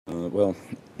Well,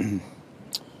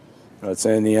 I'd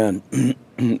say in the end,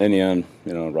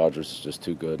 Rogers is just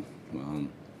too good.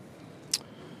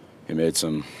 He made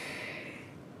some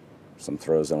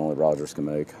throws that only Rogers can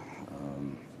make.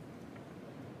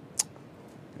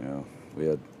 You know, we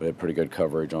had pretty good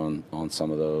coverage on some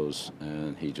of those,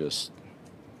 and he's just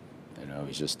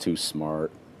too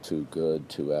smart, too good,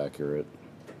 too accurate.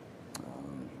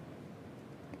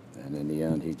 And in the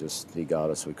end, he got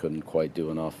us. We couldn't quite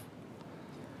do enough.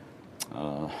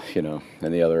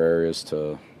 In the other areas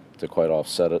to quite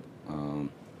offset it.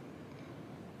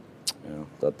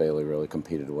 That Bailey really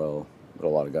competed well, but a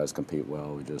lot of guys compete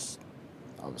well. We just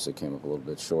obviously came up a little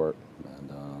bit short, and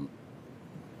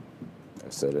like I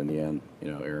said, in the end,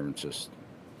 Aaron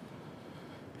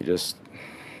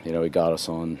he got us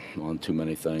on too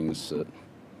many things that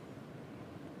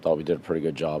thought we did a pretty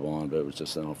good job on, but it was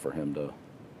just enough for him to,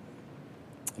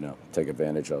 take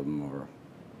advantage of them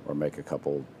or make a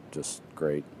couple just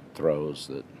great throws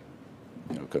that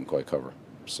couldn't quite cover.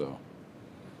 So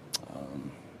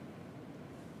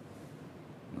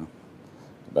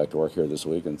get back to work here this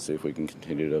week and see if we can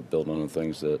continue to build on the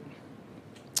things that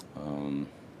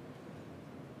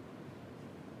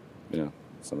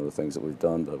some of the things that we've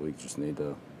done, but we just need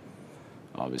to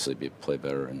obviously play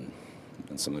better in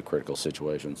some of the critical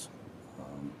situations.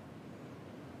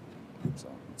 So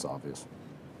it's obvious.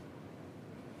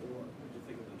 What did you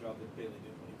think of the job that Bailey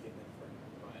did when he came in for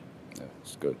Ryan? Yeah,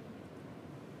 it's good.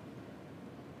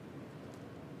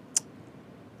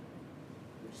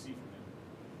 What did you see from him?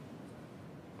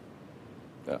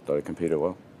 Yeah, I thought he competed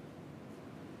well.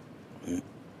 What's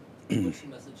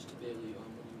your message to Bailey when you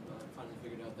finally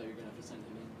figured out that you're going to have to send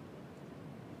him in?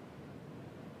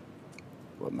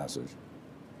 What message?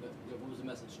 What was the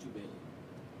message to Bailey?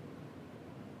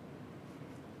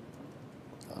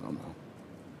 I don't know.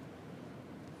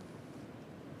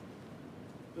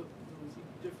 Was he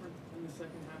different in the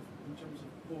second half in terms of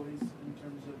poise, in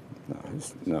terms of...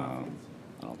 No, I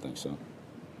don't think so.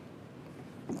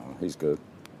 No, he's good.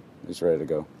 He's ready to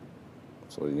go.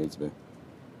 That's what he needs to be.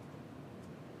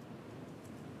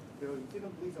 Bill, you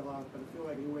didn't bleed a lot, but I feel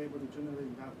like you were able to generate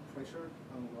enough pressure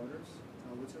on Rodgers.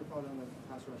 What's your thought on the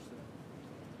pass rush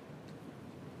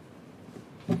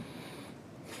there?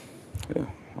 Yeah,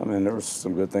 I mean, there was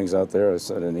some good things out there. I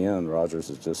said in the end, Rodgers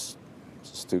is just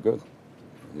too good.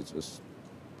 He's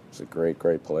a great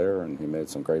player, and he made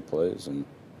some great plays, and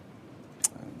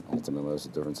ultimately was the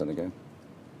difference in the game.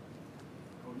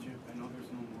 Coach, I know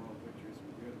there's no moral victories,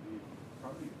 but you got to be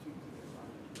proud of your team today,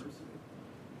 right? Adversity.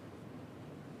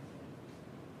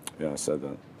 Yeah, I said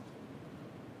that.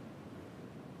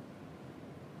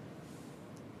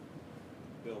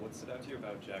 Bill, what stood out to you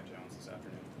about Jack Jones this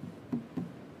afternoon?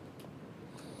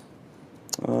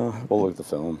 We'll look at the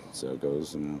film, see how it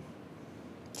goes, and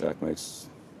Jack makes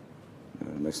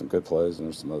some good plays, and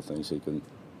there's some other things he can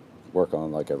work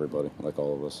on, like everybody, like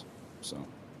all of us. So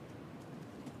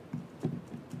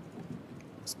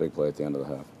it's a big play at the end of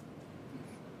the half.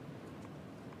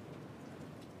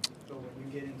 So when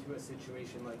you get into a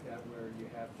situation like that where you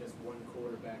have just one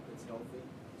quarterback that's healthy,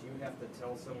 do you have to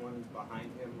tell someone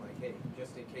behind him, like, hey,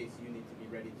 just in case you need to be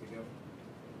ready to go?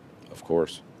 Of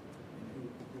course. And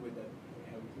who would that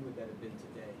have been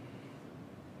today?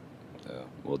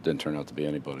 Well, it didn't turn out to be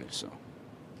anybody, so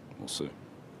we'll see.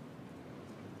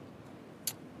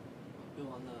 Bill,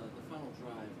 on the final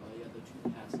drive, you had the two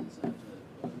passes to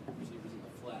receivers in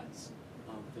the flats,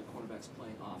 the cornerbacks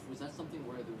playing off. Was that something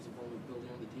where there was a vulnerability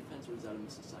on the defense, or was that a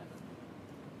misassignment?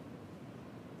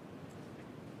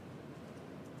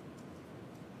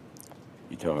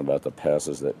 You talking about the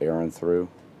passes that Aaron threw?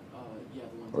 Yeah,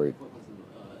 the ones Or in the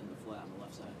flat on the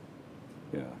left side.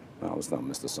 Yeah, no, it's not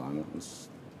missed assignment. It's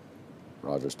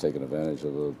Rodgers taking advantage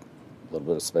of a little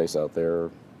bit of space out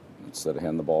there instead of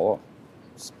handing the ball off.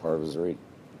 It's part of his read.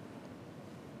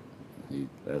 He,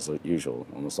 as usual,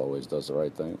 almost always does the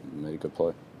right thing. He made a good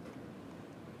play.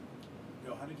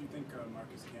 Bill, how did you think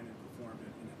Marcus Cannon performed,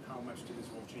 and how much did his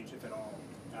role change, if at all,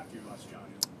 after you lost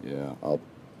John? Yeah, I'll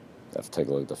have to take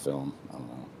a look at the film. I don't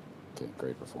know. Okay,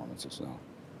 great performances now.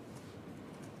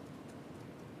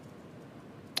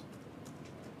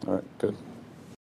 All right, good.